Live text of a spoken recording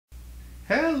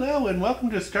Hello and welcome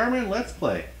to Starmen Let's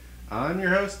Play. I'm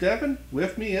your host Devin.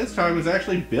 With me this time is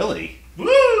actually Billy.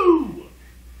 Woo!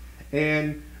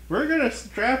 And we're going to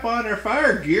strap on our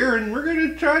fire gear and we're going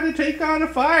to try to take on a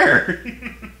fire.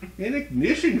 An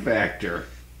ignition factor.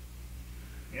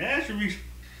 Yeah, should be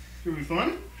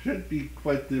fun. Should be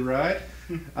quite the ride.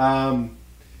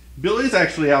 Billy's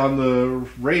actually on the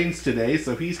reins today,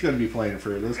 so he's going to be playing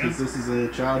for this because this is a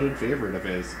childhood favorite of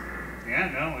his. Yeah,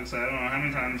 no, like I said, I don't know how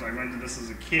many times I rented this as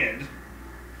a kid.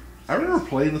 I remember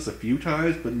playing this a few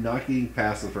times, but not getting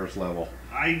past the first level.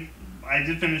 I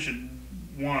did finish it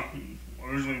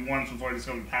originally once before I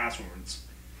discovered passwords.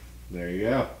 There you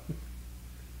go.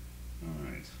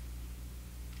 Alright.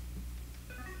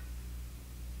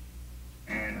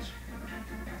 And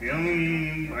the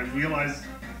only I realized...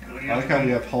 I like how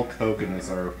we have Hulk Hogan as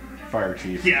our fire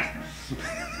chief. Yeah.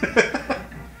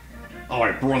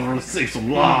 Alright, brother, let's save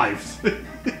some lives! Okay,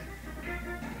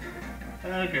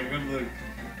 we're going to the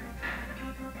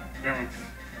grammar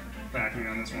factory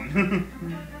on this one.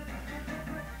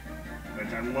 Which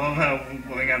I love how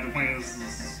when I got to playing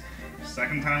this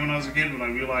second time when I was a kid, when I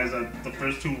realized that the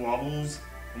first two levels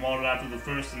are modeled after the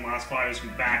first and last fires from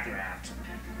Backdraft.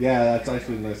 Yeah, that's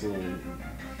actually a nice little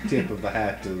tip of the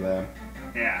hat to them.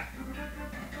 Yeah.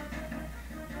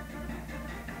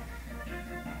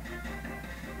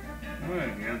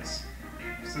 Alright, we got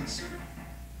 6.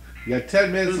 You got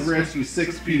 10 minutes to rescue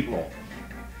 6 people.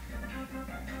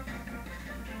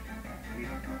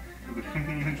 The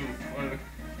confidential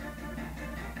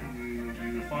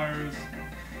the fires.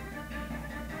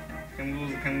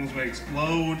 Chemicals may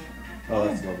explode. Oh,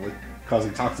 that's lovely.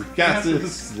 Causing toxic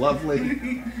gases.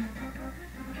 Lovely.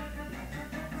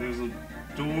 There's a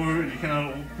door you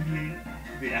cannot open.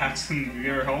 The axe can be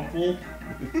very helpful.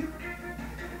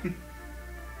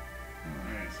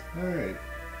 Alright.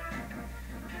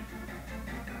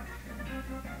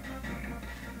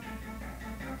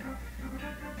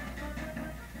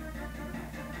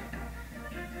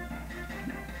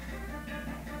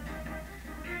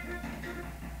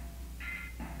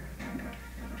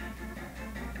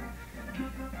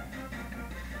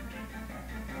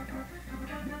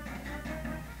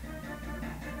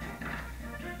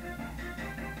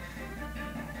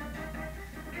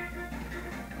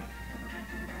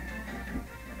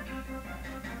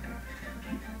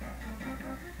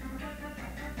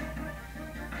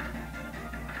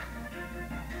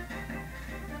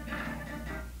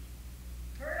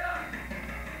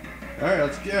 Alright,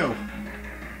 let's go.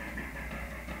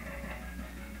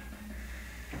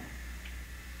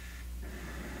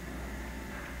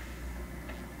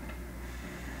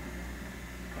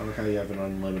 I like how you have an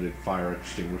unlimited fire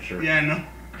extinguisher. Yeah, I know.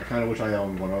 I kind of wish I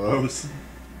owned one of those.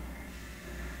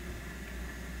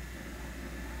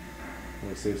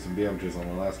 Would save some damages on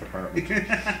the last apartment.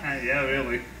 Yeah,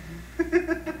 really.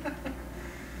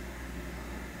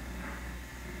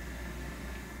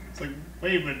 It's like,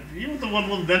 wait a minute, you were the one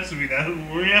who lived next to me now,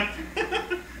 were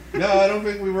you? No, I don't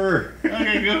think we were.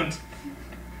 Okay, good.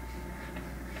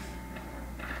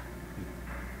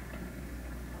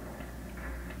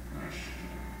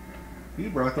 You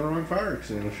brought the wrong fire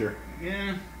extinguisher.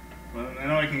 Yeah, well, I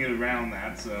know I can get around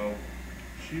that, so...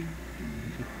 Shoot.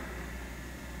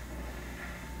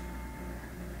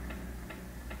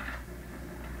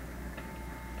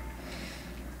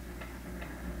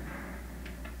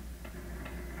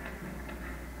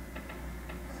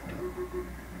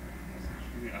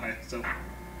 Yeah, so...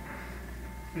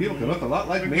 People can look a lot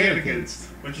like mannequins.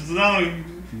 Which is another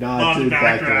Nod to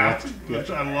backdraft, backdraft. which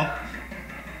Yep. I love.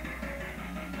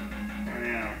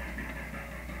 Yeah.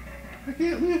 I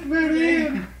can't lift my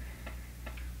hand.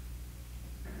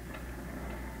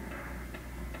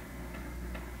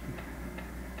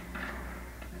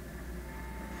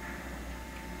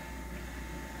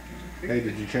 Hey,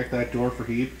 did you check that door for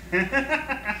heat?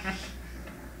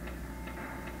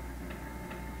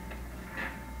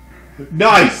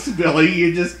 Nice, Billy!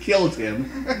 You just killed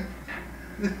him.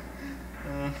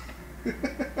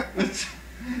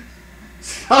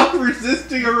 Stop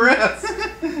resisting arrest!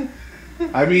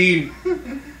 I mean...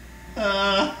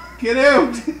 get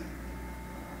out!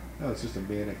 Oh, it's just a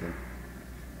mannequin.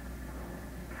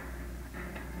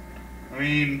 I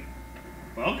mean,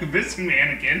 well, convincing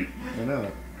mannequin. I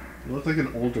know. You look like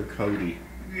an older Cody.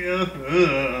 Yeah.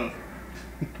 Ah,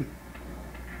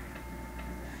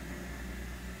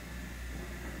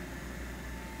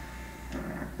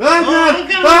 Oh,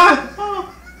 God!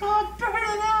 Ah! Oh, burn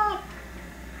it up!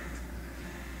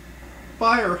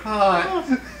 Fire hot!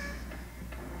 Oh.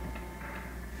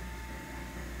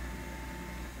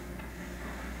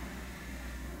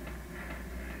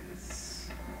 This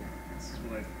is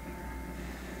what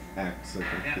acts like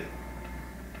a Yeah. kid.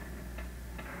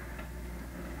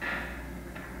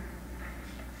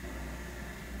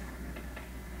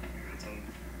 It's a-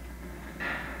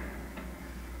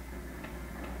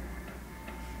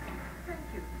 Thank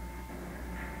you.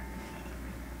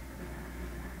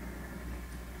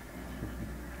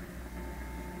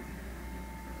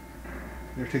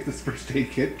 Here, take this first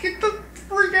aid kit. Get the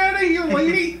frick out of here,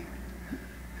 lady!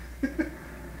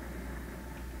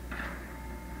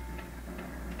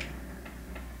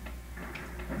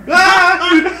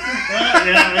 Ah!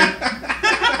 yeah,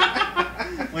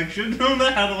 like should have known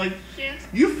that how to like shit.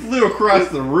 You flew across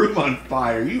the room on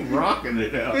fire. You rocking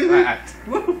it out that.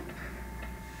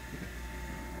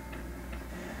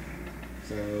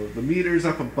 So the meter's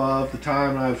up above. The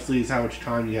time obviously is how much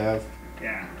time you have.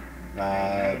 Yeah.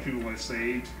 Uh, The people I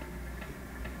saved.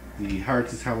 the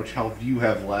hearts is how much health you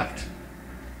have left.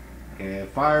 And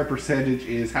fire percentage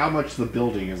is how much the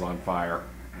building is on fire.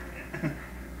 Oh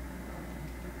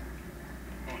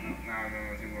no! Now I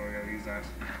know. I think we gotta use that.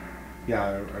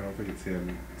 Yeah, I don't think it's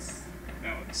him.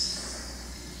 No,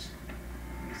 it's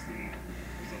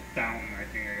there's a fountain. I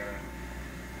think I gotta.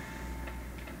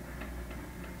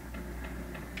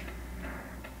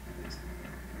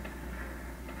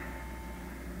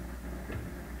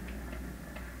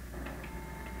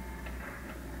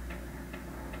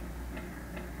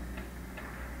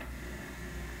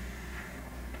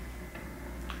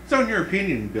 So, in your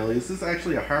opinion, Billy, is this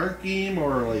actually a hard game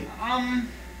or like?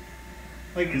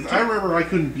 Like 'Cause I remember I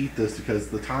couldn't beat this because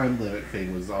the time limit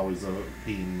thing was always a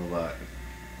pain in the butt.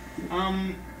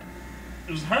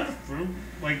 it was hard to through.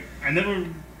 Like I never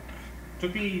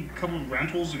took me a couple of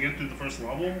rentals to get through the first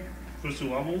two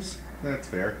levels. That's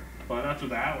fair. But after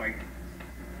that, like,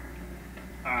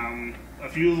 a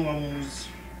few of the levels.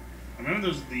 I remember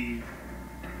there's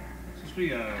supposed to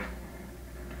be a.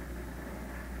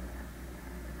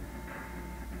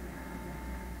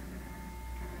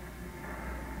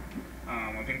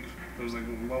 I think there was like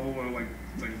a level where like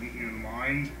it's like eating your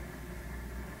mind.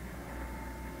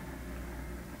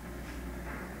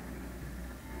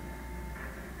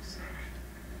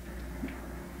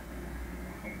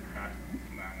 Oh, back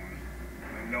from that one.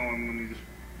 I know I'm gonna need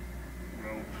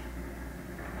rope.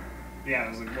 Yeah,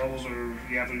 there's like levels where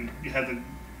you have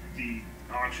the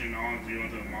auction on to go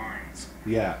into the mines.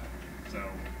 Yeah. So.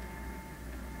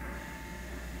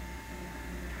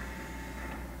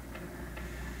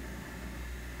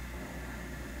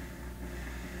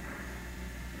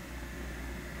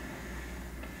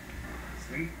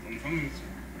 I think on some of these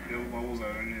the other levels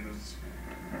that I need is.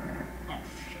 Oh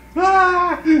shit.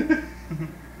 Ah!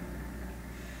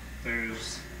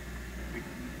 There's like,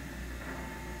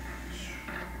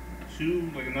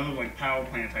 two, like another like power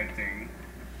plant type thing.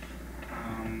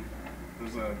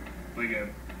 There's a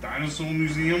dinosaur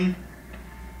museum.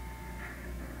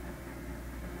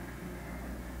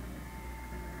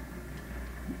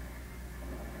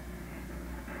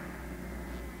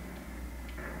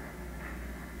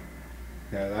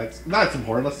 Yeah, that's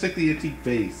important. Let's take the antique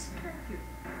vase. Thank you.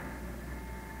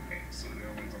 Okay, so the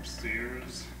other one's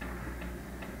upstairs.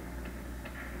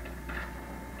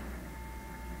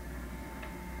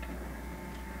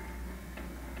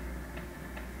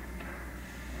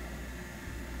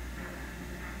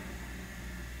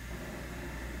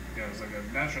 Yeah, there's like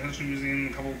a natural history museum,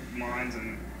 a couple mines,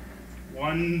 and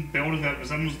one building that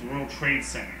resembles the World Trade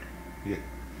Center. Yeah.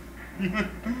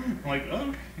 I'm like,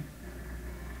 oh.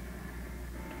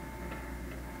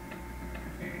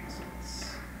 Okay, so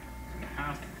it's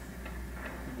half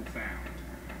people found.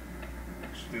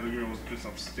 The other girl was just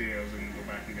upstairs and go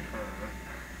back and get her.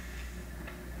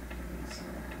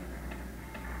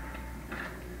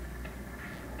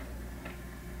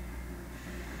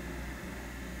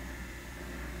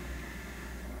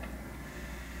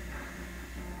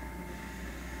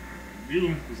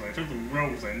 Because I took the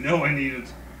ropes, I know I needed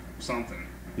something.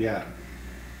 Yeah.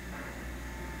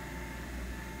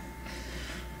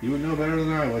 You would know better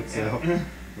than I would, so Yeah.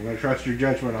 I'm gonna trust your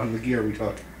judgment on the gear we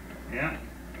took. Yeah,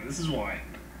 this is why.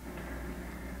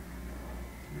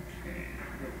 Okay.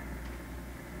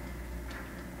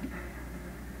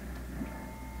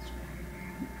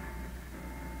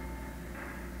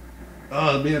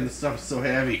 Oh man, this stuff is so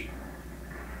heavy.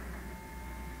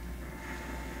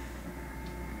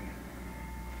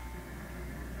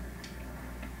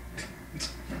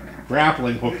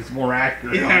 Grappling hook is more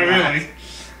accurate. Yeah, on that. really.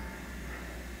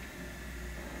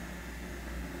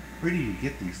 Where do you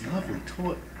get these lovely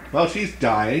toys? Well, she's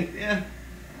dying. Yeah.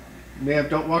 Ma'am,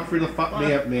 don't walk through the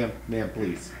What? Ma'am,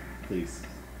 please. Please.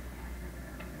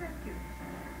 Thank you.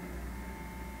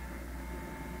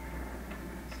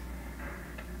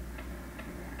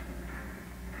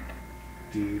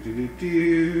 Do do do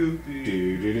do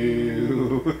do do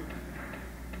do.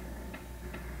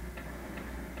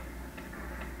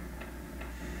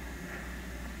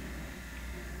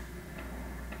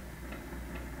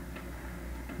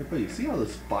 But you see all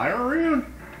this fire around?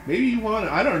 Maybe you want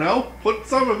to, I don't know, put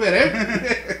some of it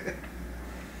in.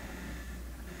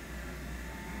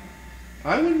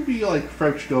 I wouldn't be like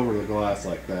crouched over the glass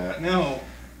like that. No.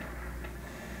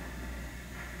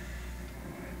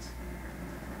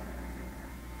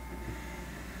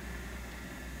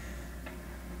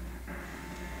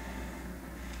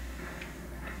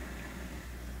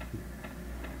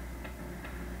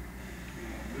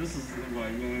 This is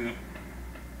like really. I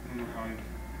don't know how.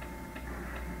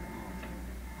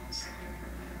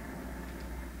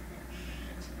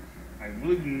 I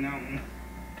really do not.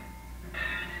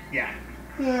 Yeah.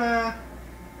 Yeah.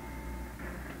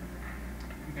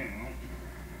 Okay, well.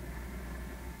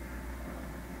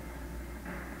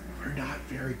 We're not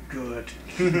very good.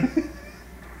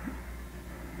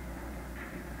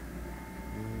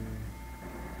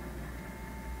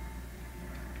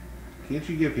 Can't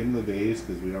you give him the vase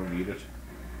because we don't need it?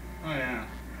 Oh, yeah.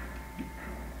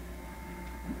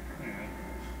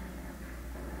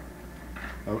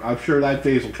 I'm sure that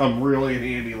vase will come really in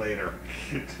handy later.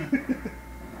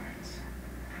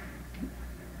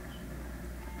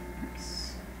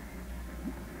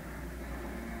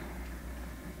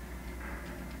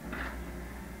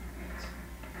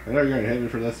 I know you're going to hit me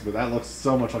for this, but that looks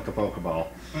so much like a Pokeball.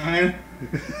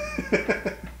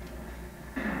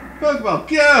 Pokeball,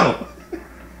 go!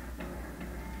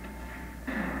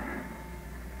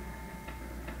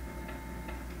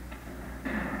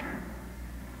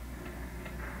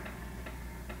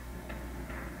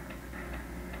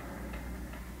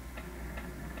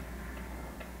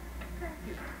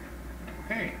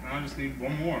 Okay, now I just need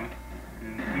one more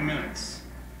in a few minutes.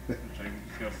 Which I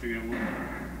just gotta figure out what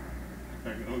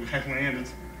I landed.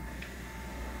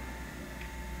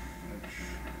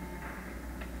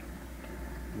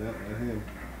 No, not him.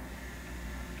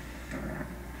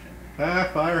 Ah,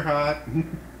 fire hot.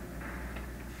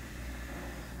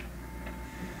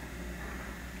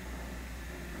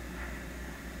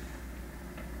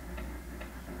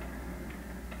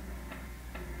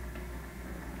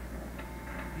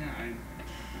 Yeah, I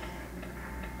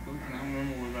don't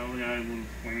remember where that guy would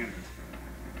have landed.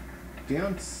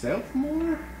 Down south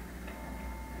more?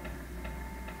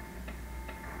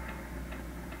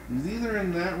 He's either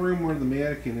in that room where the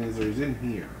mannequin is, or he's in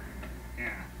here.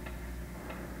 Yeah.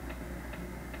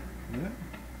 Yeah.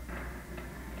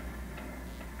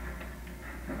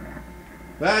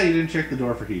 Ah, you didn't check the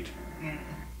door for heat.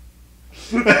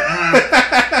 There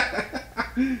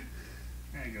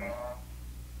you go.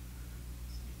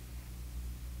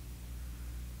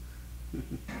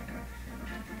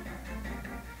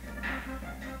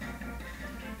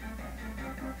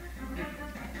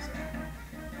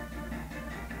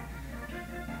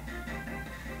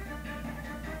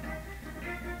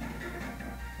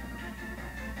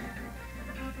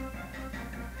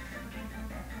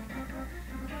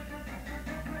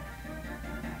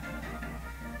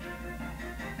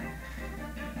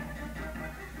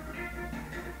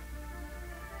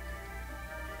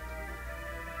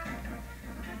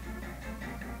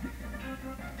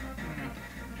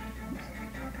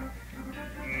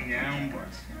 Yeah, but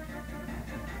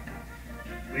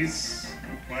at least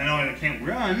when I know I can't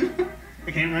run,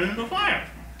 I can't run into the fire.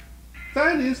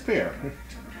 That is fair.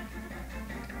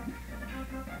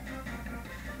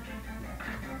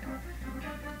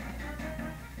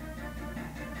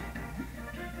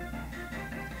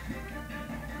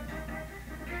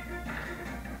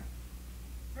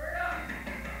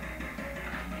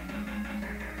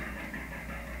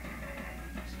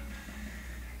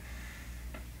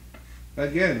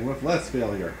 Again, with less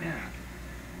failure. Yeah.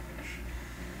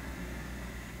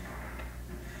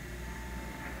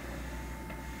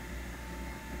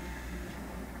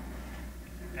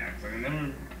 Yeah, 'cause I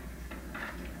never.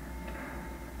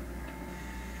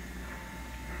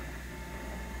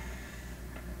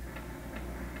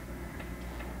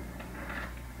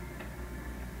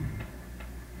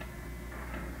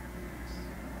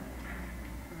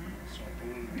 So it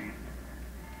would be.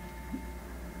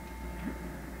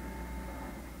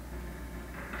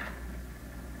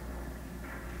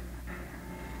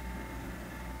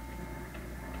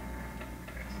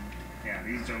 Yeah,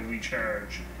 these don't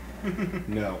recharge.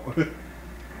 No.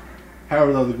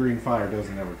 However, though, the green fire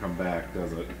doesn't ever come back,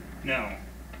 does it? No.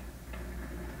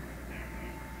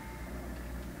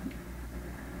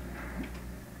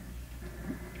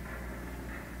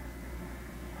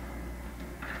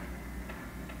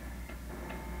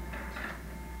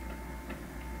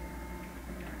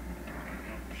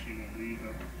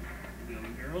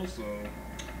 barrel, so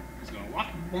he's gonna walk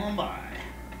the bomb by.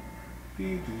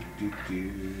 Do, do,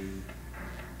 do, do.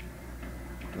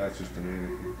 That's just a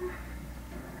mannequin.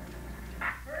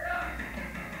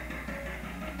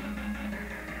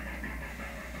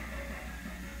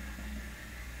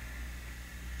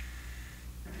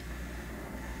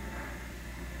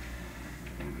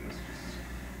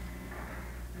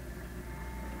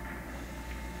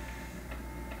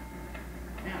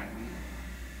 Yeah, I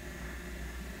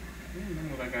don't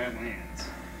know where that guy lands.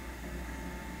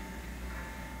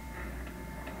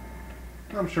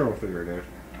 I'm sure we'll figure it out.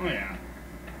 Oh yeah.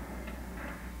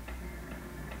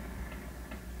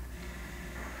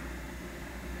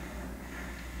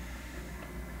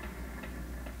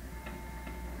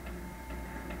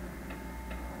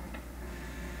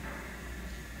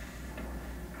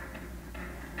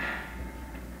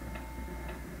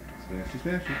 Smashy,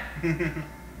 smashy.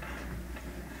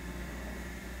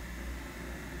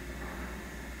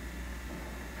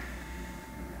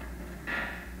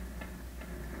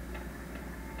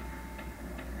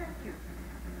 Thank you.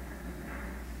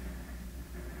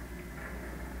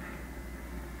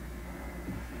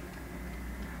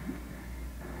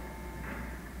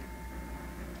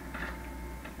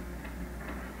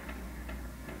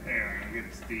 There, and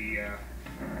gets the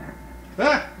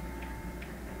Ah!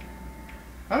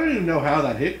 I don't even know how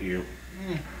that hit you.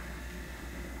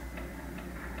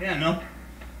 yeah, no.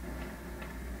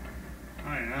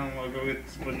 Alright, now I'm gonna go get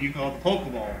what you call the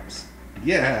Pokeballs.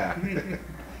 Yeah.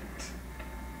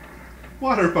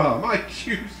 Water bomb, I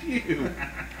choose you.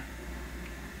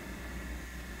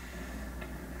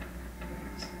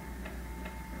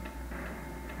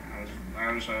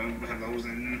 I wish I had those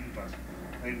in, but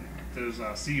like there's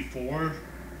C4,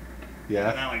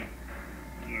 Yeah. not like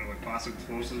like plastic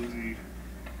explosives you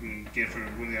can get for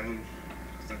one of the other.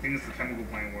 Because I think it's the chemical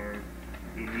plant where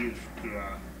you need it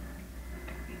for.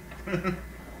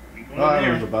 Oh, I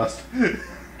remember the bust. Because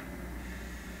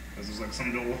there's like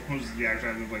some doors you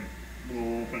actually have to like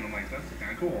blow open. I'm like, that's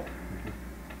kind of cool.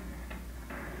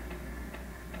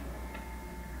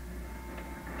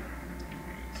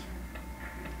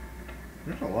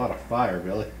 There's a lot of fire,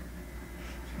 Billy.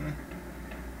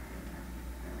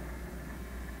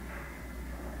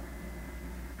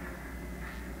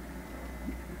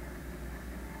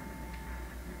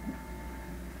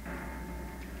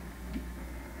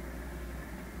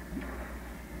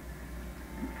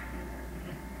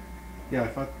 Yeah, I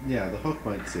thought. Yeah, the hook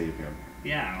might save him.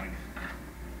 Yeah, like.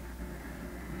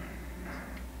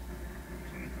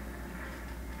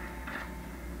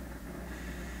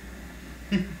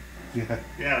 Yeah.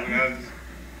 Yeah, like I was,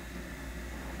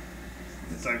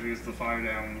 it's actually gets the fire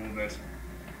down a little bit.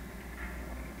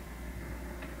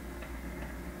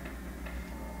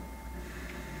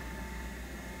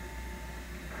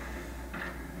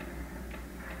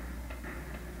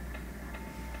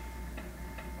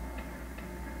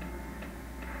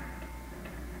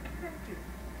 Thank you.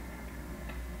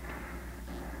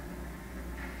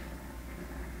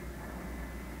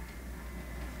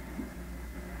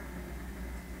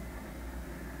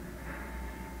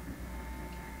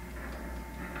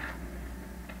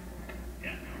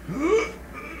 Yeah.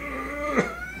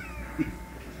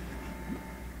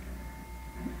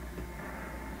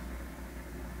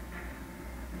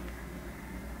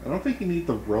 I don't think you need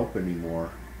the rope anymore.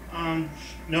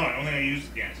 No, I don't think I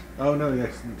used it yet. Oh no,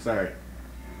 yes, sorry.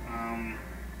 Um,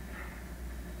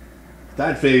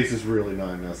 That phase is really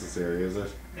not necessary, is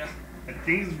it? yeah, I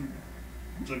think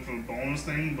it's like for a bonus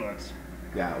thing, but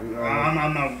Yeah,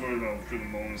 I'm not worried about for the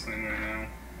bonus thing right now.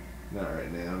 not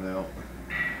right now, no.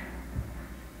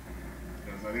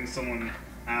 Because I think someone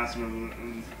asked about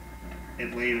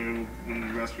it later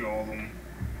when we rescue all of them.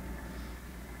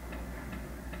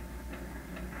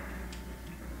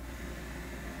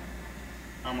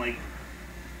 I'm like,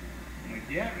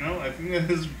 yeah, no, I think that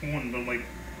is important, but I'm like,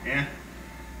 yeah.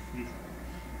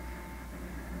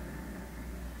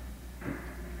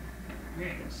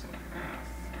 Yeah, so half.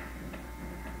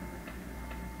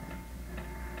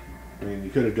 I mean, you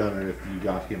could have done it if you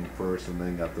got him first and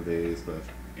then got the vase, but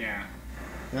Yeah.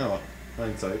 yeah, well,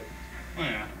 hindsight. Oh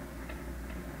yeah.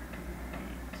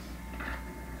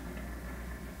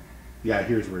 Yeah,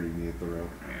 here's where you need the rope.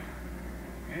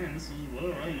 Yeah. And this is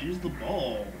where I use the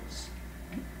balls.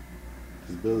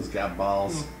 Because Billy's got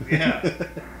balls. Yeah.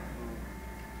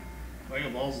 I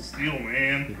got balls of steel,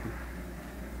 man.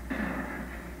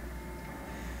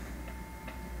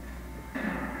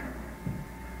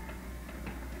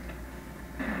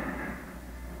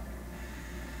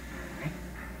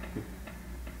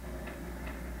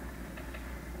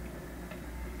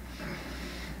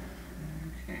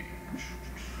 Okay.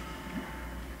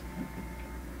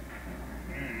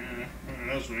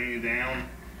 raining down.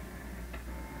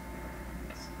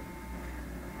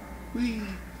 Whee!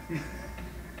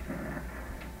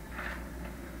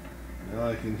 Now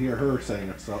I can hear her saying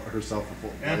herself a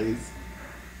full Yeah. blaze.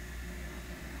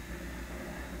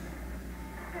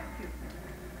 Thank you.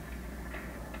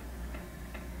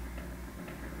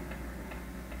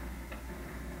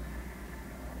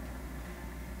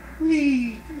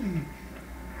 Whee!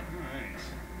 Alright.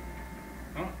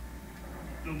 Oh,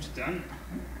 joke's done.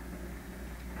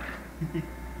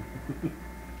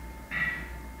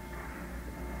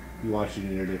 You watched the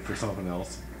internet for something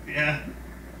else. Yeah.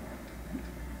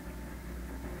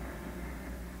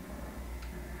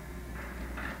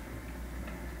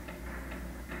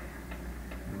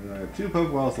 I have 2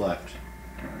 Pokeballs left.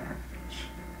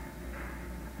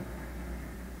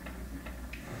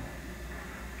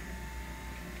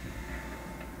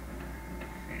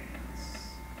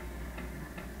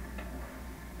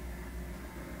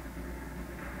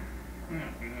 Yeah,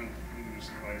 we don't just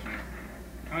surprise me.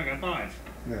 Oh, I got 5.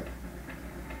 Yeah.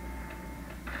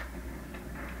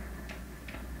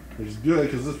 Which is good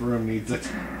because this room needs it.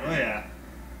 Oh yeah.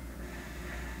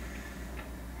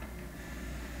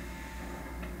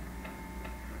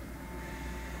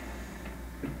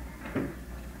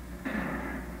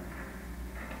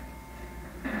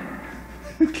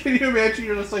 Can you imagine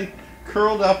you're just like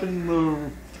curled up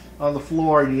on the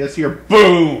floor and you just hear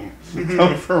boom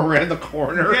coming from around the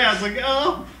corner? Yeah, it's like,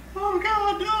 oh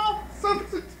god, no!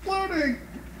 Something's exploding!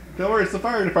 Don't worry, it's the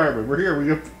fire department. We're here. We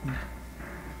have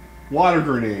water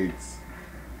grenades.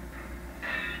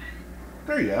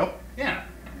 There you go. Yeah.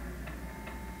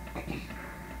 Alright.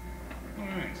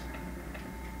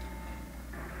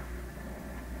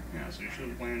 Yeah, so you should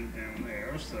have landed down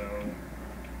there, so...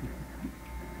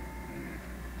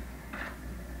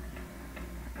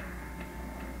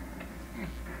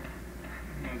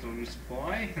 Might as well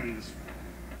resupply and just...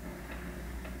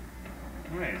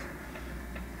 Right.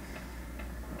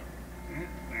 Yeah,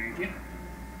 thank you.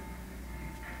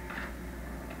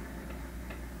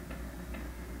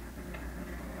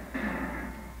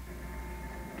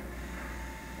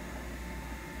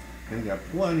 And you got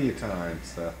plenty of time,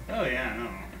 so. Oh yeah, no.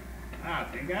 I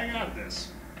think I got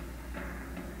this.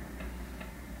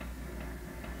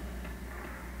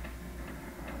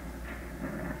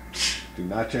 Do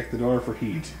not check the door for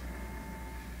heat.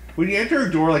 When you enter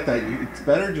a door like that, it's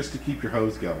better just to keep your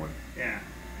hose going. Yeah.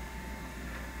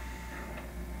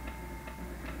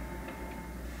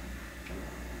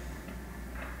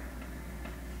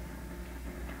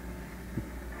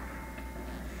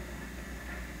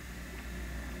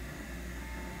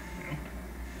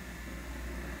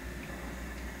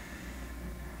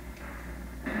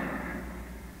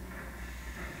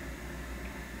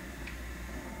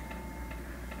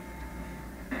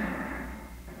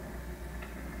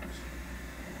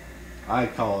 I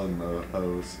call him the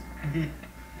hose.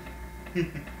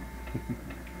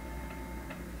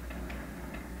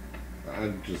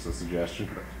 Just a suggestion.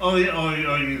 Oh, yeah, oh,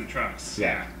 you need the trucks.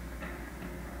 Yeah.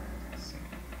 So.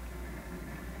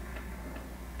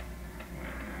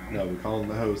 No, we call him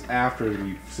the hose after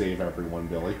we save everyone,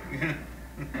 Billy. Yeah.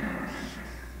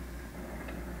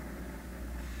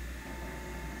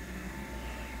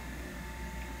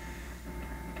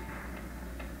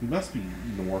 You must be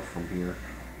north from here.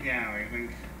 Yeah, I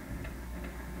think.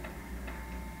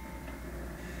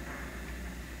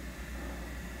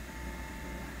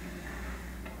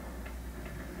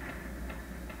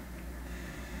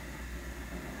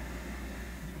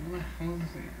 What the hell is it?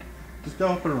 Just go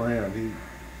up and around.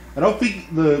 I don't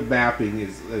think the mapping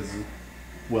is as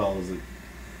well as it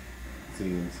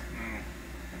seems.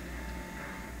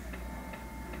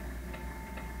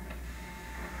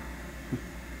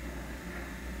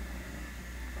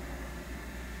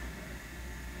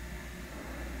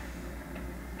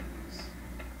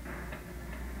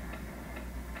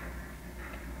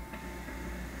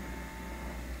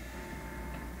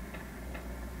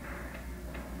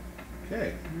 No.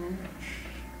 Okay.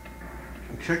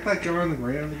 Check that guy on the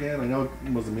ground again. I know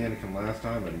it was a mannequin last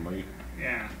time, but it might.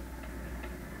 Yeah.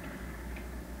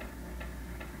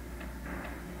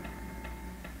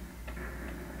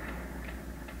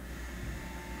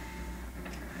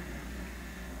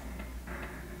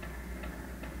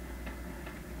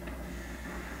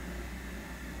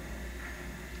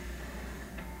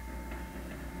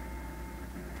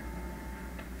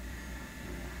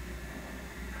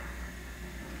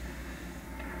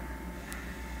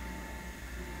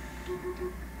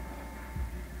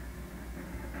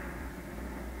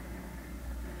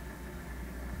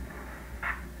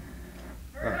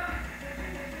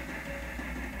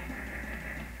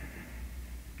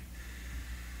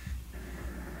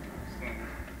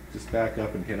 Just back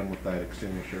up and hit him with that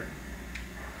extinguisher.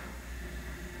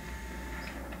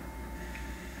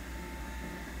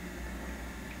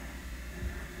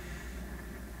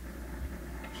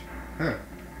 Huh.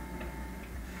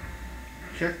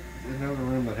 Check another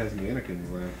room that has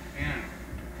mannequins left. Yeah.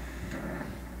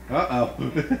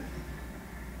 Uh-oh.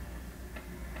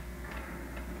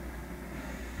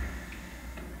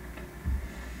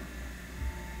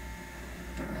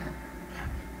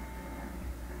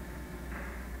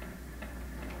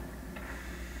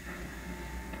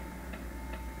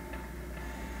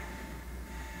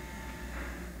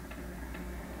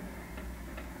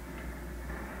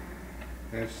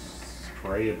 Let's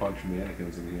spray a bunch of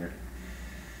mannequins in here.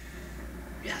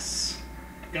 Yes.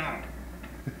 Got him.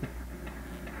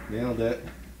 Nailed it.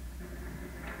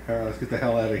 Alright, let's get the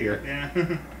hell out of here.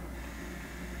 Yeah.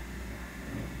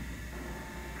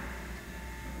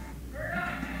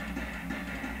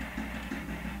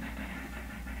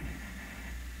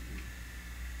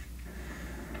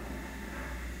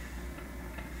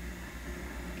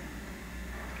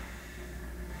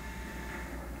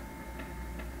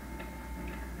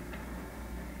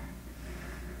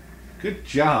 Good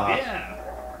job. Yeah.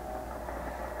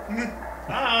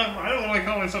 I don't want to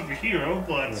call myself a hero,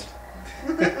 but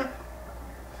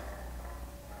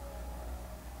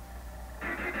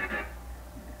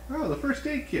Oh, the first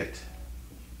aid kit.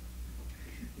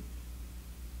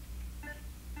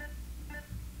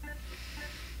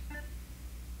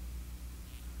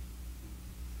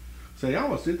 So you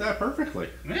almost did that perfectly.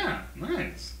 yeah,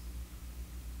 nice.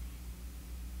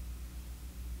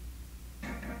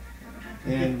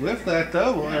 And with that,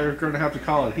 though, we're going to have to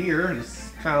call it here.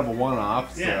 It's kind of a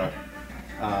one-off. Yeah.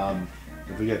 So,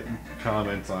 if we get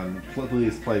comments on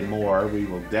please play more, we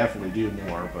will definitely do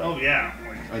more. But Oh yeah.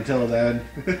 until then,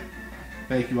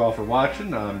 thank you all for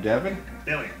watching. I'm Devin.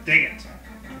 Billy, dig it.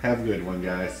 Have a good one,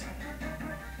 guys.